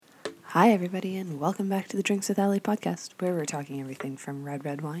Hi, everybody, and welcome back to the Drinks with Allie podcast, where we're talking everything from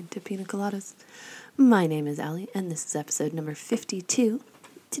red wine to pina coladas. My name is Allie, and this is episode number 52.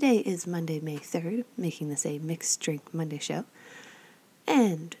 Today is Monday, May 3rd, making this a Mixed Drink Monday show.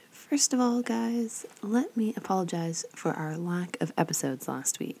 And first of all, guys, let me apologize for our lack of episodes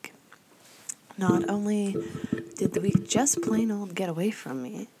last week. Not only did the week just plain old get away from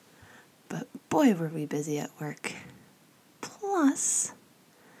me, but boy, were we busy at work. Plus,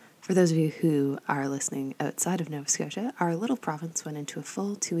 for those of you who are listening outside of Nova Scotia, our little province went into a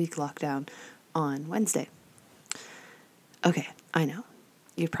full 2-week lockdown on Wednesday. Okay, I know.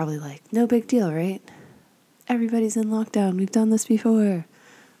 You're probably like, no big deal, right? Everybody's in lockdown. We've done this before.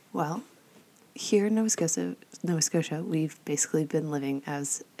 Well, here in Nova Scotia, we've basically been living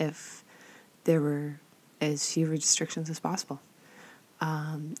as if there were as few restrictions as possible.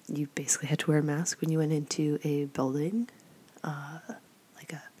 You basically had to wear a mask when you went into a building,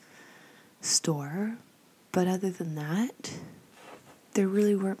 like a store, but other than that, there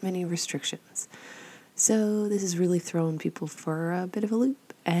really weren't many restrictions. So this has really thrown people for a bit of a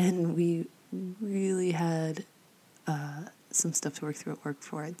loop, and we really had some stuff to work through at work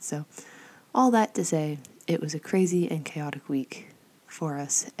for it. So all that to say, it was a crazy and chaotic week for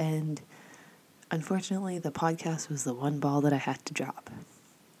us, and unfortunately the podcast was the one ball that I had to drop.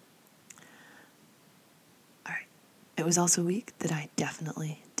 Alright, it was also a week that I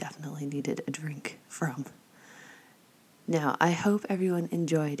definitely needed a drink from. Now, I hope everyone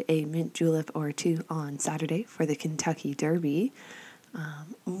enjoyed a mint julep or two on Saturday for the Kentucky Derby.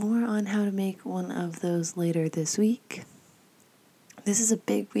 More on how to make one of those later this week. This is a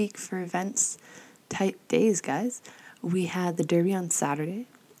big week for events type days, guys. We had the Derby on Saturday.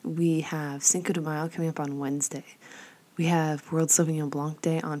 We have Cinco de Mayo coming up on Wednesday. We have World Sauvignon Blanc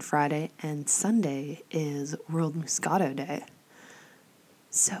Day on Friday, and Sunday is World Moscato Day.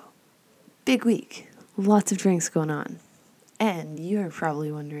 So, big week. Lots of drinks going on. And you're probably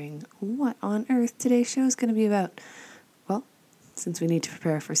wondering what on earth today's show is going to be about. Well, since we need to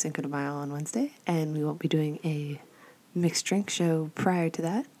prepare for Cinco de Mayo on Wednesday, and we won't be doing a mixed drink show prior to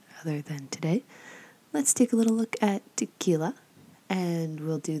that, other than today, let's take a little look at tequila, and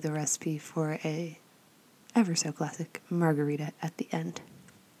we'll do the recipe for a ever so classic margarita at the end.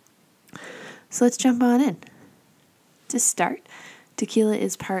 So let's jump on in. To start, tequila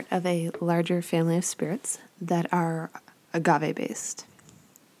is part of a larger family of spirits that are agave-based.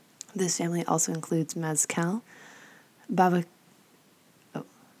 This family also includes mezcal, bacanora,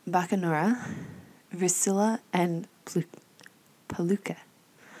 Versilla, and Palooka.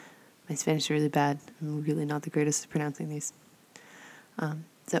 My Spanish is really bad. I'm really not the greatest at pronouncing these.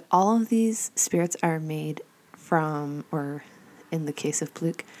 So all of these spirits are made from, or in the case of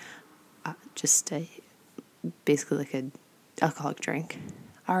Palooka, basically like a alcoholic drink,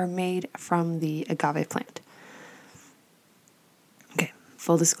 are made from the agave plant. Okay,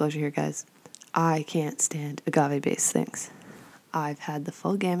 full disclosure here, guys. I can't stand agave-based things. I've had the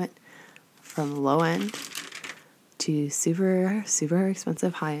full gamut from low-end to super, super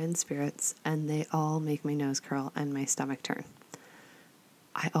expensive high-end spirits, and they all make my nose curl and my stomach turn.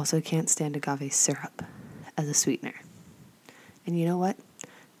 I also can't stand agave syrup as a sweetener. And you know what?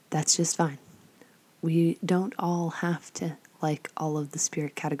 That's just fine. We don't all have to like all of the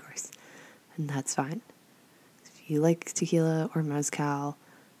spirit categories, and that's fine. If you like tequila or mezcal,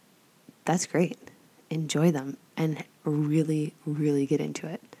 that's great. Enjoy them and really, really get into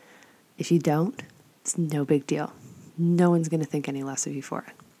it. If you don't, it's no big deal. No one's going to think any less of you for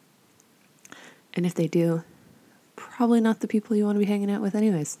it. And if they do, probably not the people you want to be hanging out with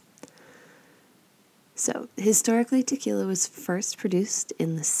anyways. So, historically, tequila was first produced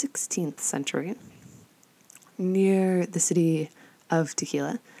in the 16th century near the city of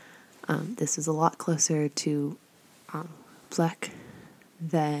Tequila. This is a lot closer to Plec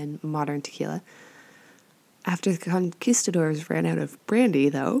than modern tequila. After the conquistadors ran out of brandy,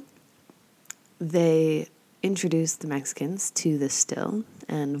 though, they introduced the Mexicans to this still,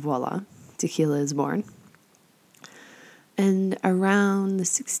 and voila, tequila is born. And around the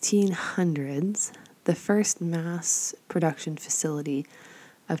 1600s, the first mass production facility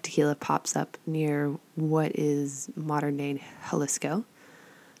of tequila pops up near what is modern-day Jalisco.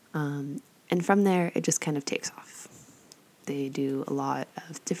 And from there, it just kind of takes off. They do a lot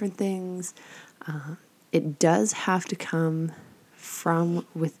of different things. It does have to come from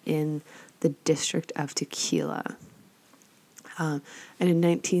within the district of Tequila. And in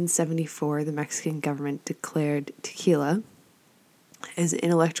 1974, the Mexican government declared tequila as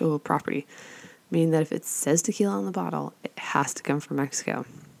intellectual property, meaning that if it says tequila on the bottle, it has to come from Mexico.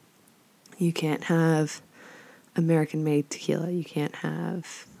 You can't have American-made tequila. You can't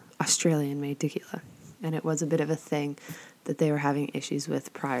have Australian-made tequila, and it was a bit of a thing that they were having issues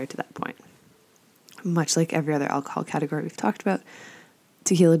with prior to that point. Much like every other alcohol category we've talked about,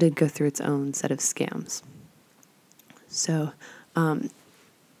 tequila did go through its own set of scams. So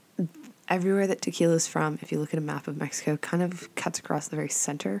everywhere that tequila is from, if you look at a map of Mexico, kind of cuts across the very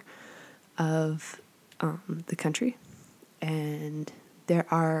center of the country. And there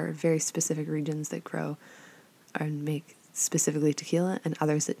are very specific regions that grow and make specifically tequila, and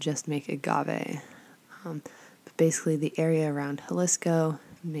others that just make agave. But basically the area around Jalisco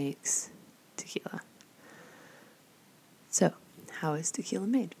makes tequila. So, how is tequila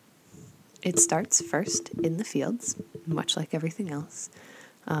made? It starts first in the fields, much like everything else.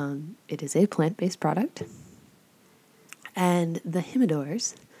 It is a plant-based product. And the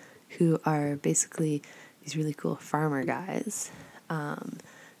jimadores, who are basically these really cool farmer guys,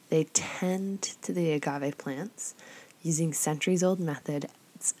 they tend to the agave plants using centuries-old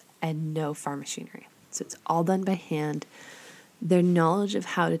methods and no farm machinery. So it's all done by hand. Their knowledge of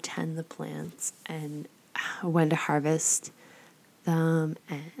how to tend the plants and when to harvest them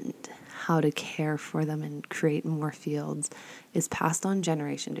and how to care for them and create more fields is passed on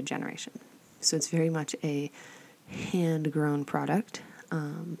generation to generation. So it's very much a hand-grown product.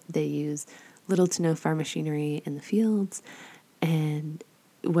 They use little to no farm machinery in the fields, and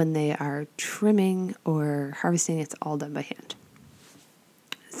when they are trimming or harvesting, it's all done by hand.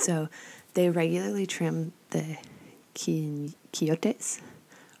 So they regularly trim the quiotes,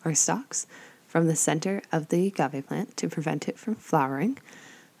 or stalks, from the center of the agave plant to prevent it from flowering,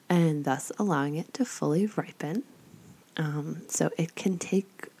 and thus allowing it to fully ripen. So it can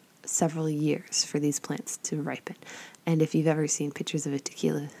take several years for these plants to ripen. And if you've ever seen pictures of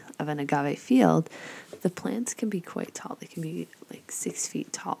of an agave field, the plants can be quite tall. They can be like 6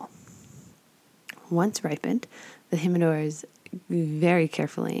 feet tall. Once ripened, the jimadores very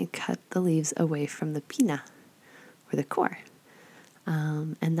carefully cut the leaves away from the pina, or the core.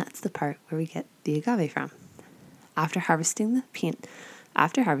 And that's the part where we get the agave from. After harvesting,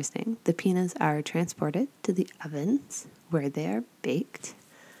 the pinas are transported to the ovens where they are baked.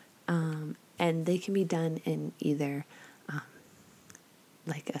 And they can be done in either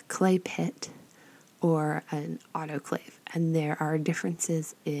like a clay pit or an autoclave. And there are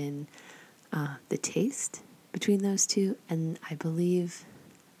differences in the taste between those two. And I believe,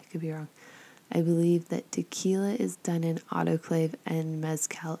 I could be wrong, I believe that tequila is done in autoclave and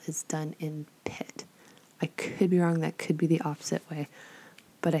mezcal is done in pit. I could be wrong, that could be the opposite way,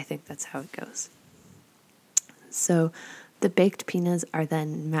 but I think that's how it goes. So the baked pinas are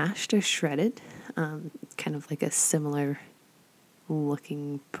then mashed or shredded, kind of like a similar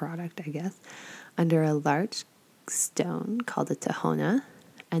looking product, I guess, under a large stone called a tahona,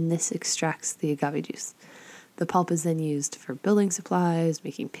 and this extracts the agave juice. The pulp is then used for building supplies,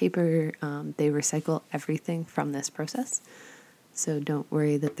 making paper. They recycle everything from this process. So don't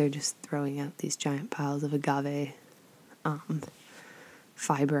worry that they're just throwing out these giant piles of agave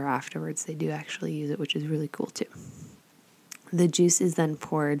fiber afterwards. They do actually use it, which is really cool too. The juice is then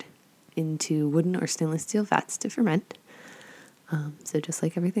poured into wooden or stainless steel vats to ferment. So just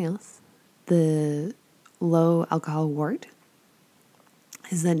like everything else, the low alcohol wort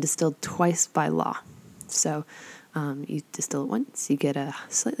is then distilled twice by law. So you distill it once, you get a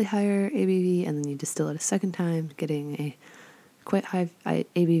slightly higher ABV, and then you distill it a second time, getting a quite high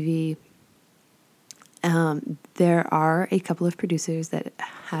ABV. There are a couple of producers that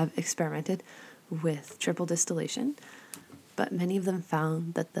have experimented with triple distillation, but many of them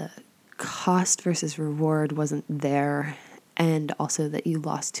found that the cost versus reward wasn't there, and also that you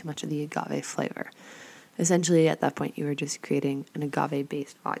lost too much of the agave flavor. Essentially, at that point, you were just creating an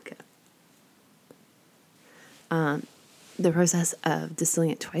agave-based vodka. The process of distilling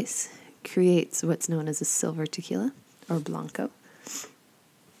it twice creates what's known as a silver tequila, or blanco.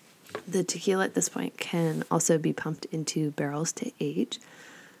 The tequila at this point can also be pumped into barrels to age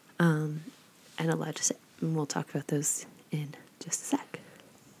and allowed to sit. And we'll talk about those in just a sec.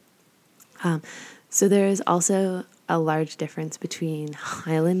 So there is also a large difference between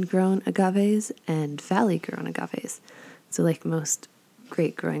highland-grown agaves and valley-grown agaves. So like most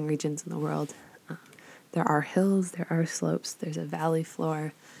great growing regions in the world, there are hills, there are slopes, there's a valley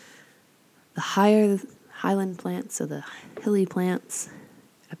floor. The higher the highland plants, so the hilly plants,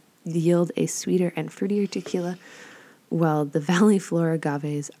 yield a sweeter and fruitier tequila, while the valley floor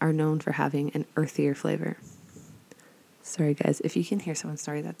agaves are known for having an earthier flavor. Sorry guys, if you can hear someone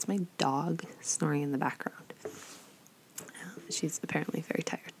snoring, that's my dog snoring in the background. She's apparently very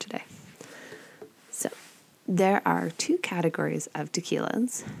tired today. So there are two categories of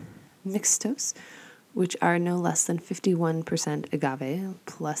tequilas: mixtos, which are no less than 51% agave,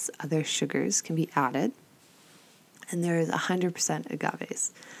 plus other sugars can be added. And there is 100%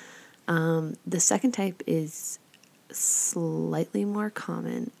 agaves. The second type is slightly more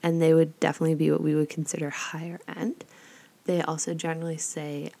common, and they would definitely be what we would consider higher end. They also generally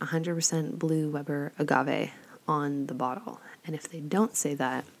say 100% Blue Weber agave on the bottle. And if they don't say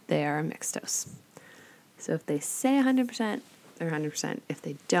that, they are a mixed dose. So if they say 100%, they're 100%. If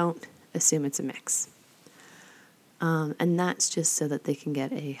they don't, assume it's a mix. And that's just so that they can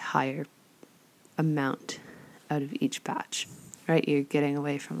get a higher amount out of each batch, right? You're getting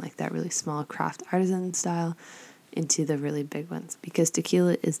away from like that really small craft artisan style into the really big ones, because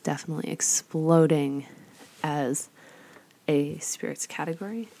tequila is definitely exploding as a spirits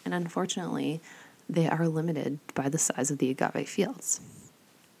category, and unfortunately they are limited by the size of the agave fields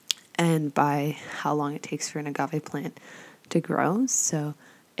and by how long it takes for an agave plant to grow. So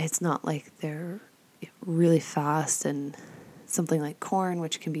it's not like they're really fast, and something like corn,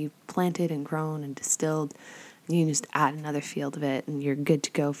 which can be planted and grown and distilled, and you can just add another field of it and you're good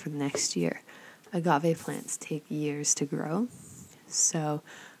to go for the next year. Agave plants take years to grow. So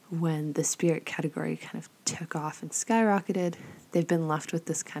when the spirit category kind of took off and skyrocketed, they've been left with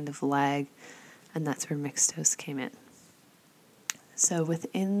this kind of lag, and that's where mixed dose came in. So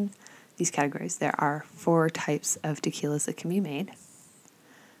within these categories, there are 4 types of tequilas that can be made.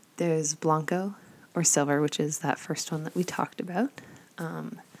 There's Blanco, or silver, which is that first one that we talked about.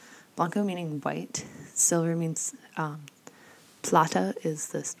 Blanco meaning white. Silver means plata is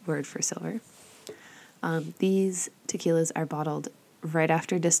the word for silver. These tequilas are bottled right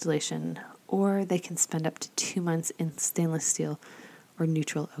after distillation, or they can spend up to 2 months in stainless steel or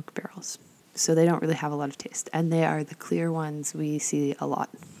neutral oak barrels. So they don't really have a lot of taste, and they are the clear ones we see a lot.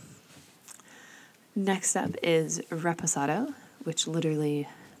 Next up is reposado, which literally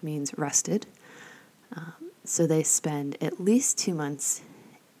means rested. So they spend at least 2 months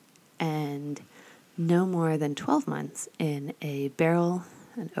and no more than 12 months in a barrel,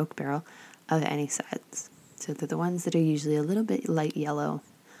 an oak barrel, of any size. So they're the ones that are usually a little bit light yellow.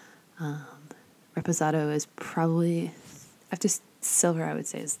 Reposado is probably, after silver, I would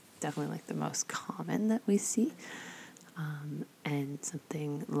say, is definitely like the most common that we see. And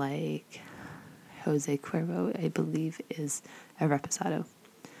something like Jose Cuervo, I believe, is a reposado.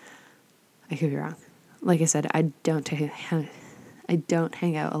 I could be wrong. Like I said, I don't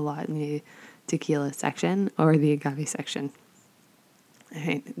hang out a lot in the tequila section or the agave section. All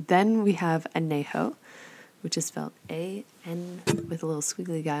right, then we have añejo, which is spelled A-N with a little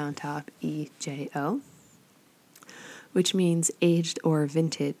squiggly guy on top, E-J-O, which means aged or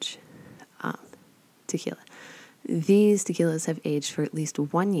vintage tequila. These tequilas have aged for at least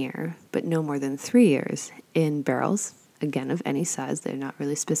 1 year, but no more than 3 years in barrels, again, of any size. They're not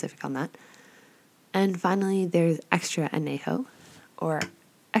really specific on that. And finally, there's extra añejo, or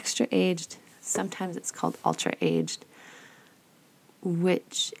extra aged. Sometimes it's called ultra aged,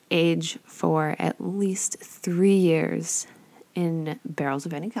 which age for at least 3 years in barrels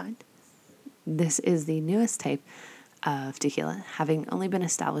of any kind. This is the newest type of tequila, having only been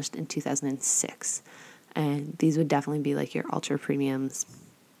established in 2006. And these would definitely be like your ultra premiums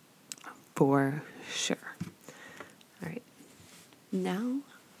for sure. All right. Now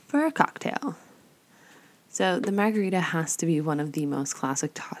for a cocktail. So the margarita has to be one of the most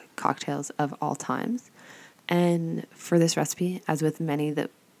classic cocktails of all times. And for this recipe, as with many that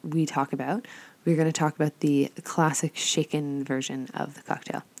we talk about, we're going to talk about the classic shaken version of the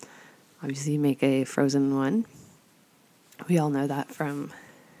cocktail. Obviously, you make a frozen one. We all know that from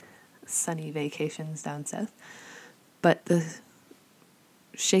sunny vacations down south. But the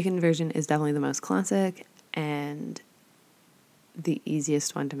shaken version is definitely the most classic and the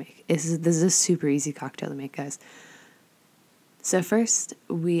easiest one to make. This is a super easy cocktail to make, guys. So first,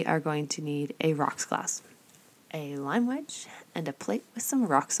 we are going to need a rocks glass, a lime wedge, and a plate with some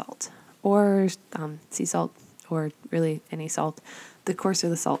rock salt, or sea salt, or really any salt. The coarser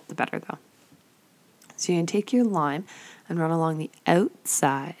the salt, the better, though. So you can take your lime and run along the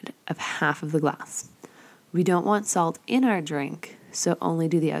outside of half of the glass. We don't want salt in our drink, so only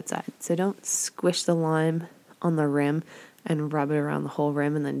do the outside. So don't squish the lime on the rim and rub it around the whole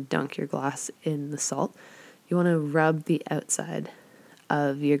rim and then dunk your glass in the salt. You want to rub the outside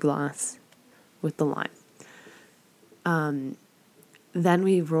of your glass with the lime. Then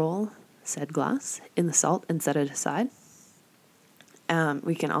we roll said glass in the salt and set it aside.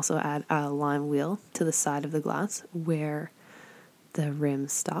 We can also add a lime wheel to the side of the glass where the rim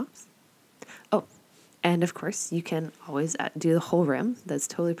stops. Oh, and of course, you can always do the whole rim. That's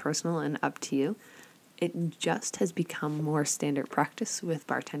totally personal and up to you. It just has become more standard practice with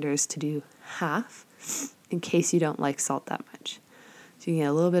bartenders to do half in case you don't like salt that much. So you can get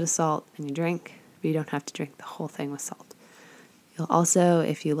a little bit of salt in your drink, but you don't have to drink the whole thing with salt. You'll also,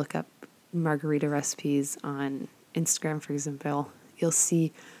 if you look up margarita recipes on Instagram, for example, you'll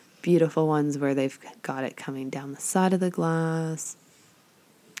see beautiful ones where they've got it coming down the side of the glass.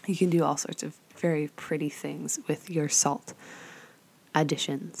 You can do all sorts of very pretty things with your salt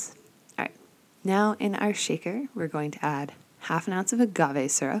additions. All right, now in our shaker, we're going to add 1/2 ounce of agave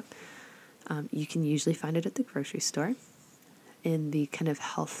syrup. You can usually find it at the grocery store in the kind of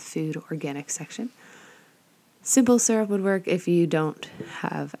health food organic section. Simple syrup would work if you don't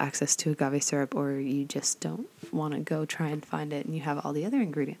have access to agave syrup or you just don't want to go try and find it and you have all the other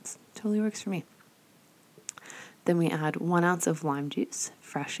ingredients. Totally works for me. Then we add 1 ounce of lime juice.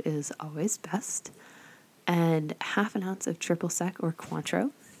 Fresh is always best. And 1/2 ounce of triple sec or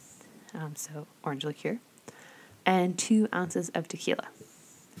Cointreau, so orange liqueur, and 2 ounces of tequila.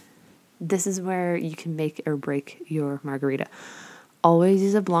 This is where you can make or break your margarita. Always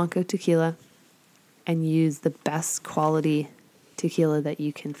use a Blanco tequila and use the best quality tequila that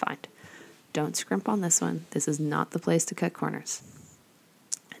you can find. Don't scrimp on this one. This is not the place to cut corners.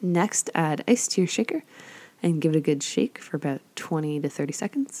 Next, add ice to your shaker and give it a good shake for about 20 to 30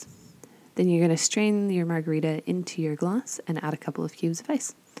 seconds. Then you're going to strain your margarita into your glass and add a couple of cubes of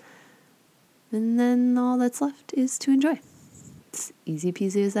ice. And then all that's left is to enjoy. It's easy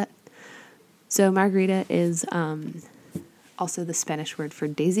peasy as that. So margarita is also the Spanish word for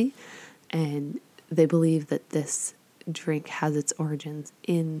daisy, and they believe that this drink has its origins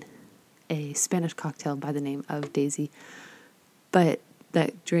in a Spanish cocktail by the name of daisy, but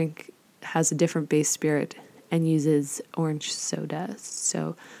that drink has a different base spirit and uses orange soda,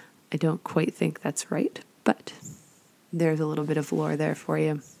 so I don't quite think that's right, but there's a little bit of lore there for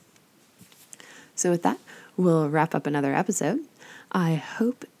you. So with that, we'll wrap up another episode. I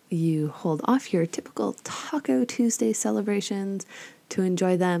hope you hold off your typical Taco Tuesday celebrations to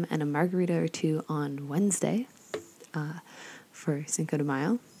enjoy them and a margarita or two on Wednesday for Cinco de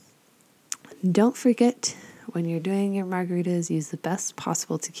Mayo. Don't forget, when you're doing your margaritas, use the best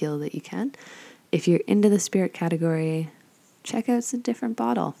possible tequila that you can. If you're into the spirit category, check out some different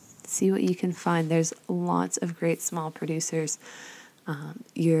bottle. See what you can find. There's lots of great small producers.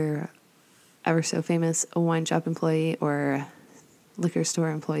 Your ever so famous wine shop employee or liquor store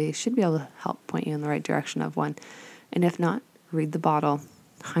employee should be able to help point you in the right direction of one. And if not, read the bottle.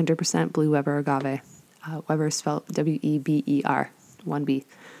 100% Blue Weber agave. Weber is spelled Weber, 1B.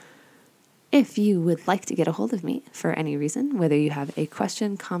 If you would like to get a hold of me for any reason, whether you have a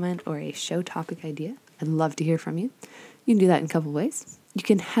question, comment, or a show topic idea, I'd love to hear from you. You can do that in a couple ways. You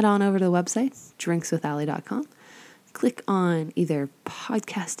can head on over to the website, drinkswithallie.com. Click on either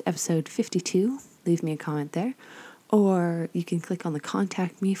podcast episode 52, leave me a comment there, or you can click on the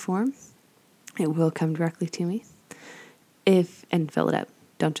contact me form. It will come directly to me. And fill it out.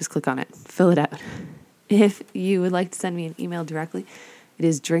 Don't just click on it. Fill it out. If you would like to send me an email directly, it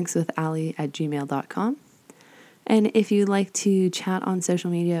is drinkswithallie@gmail.com. And if you'd like to chat on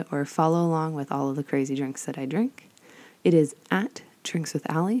social media or follow along with all of the crazy drinks that I drink, it is at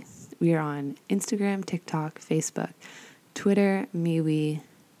drinkswithallie. We are on Instagram, TikTok, Facebook, Twitter, MeWe,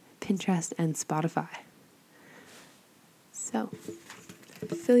 Pinterest, and Spotify. So,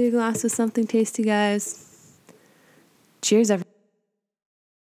 fill your glass with something tasty, guys. Cheers, everyone.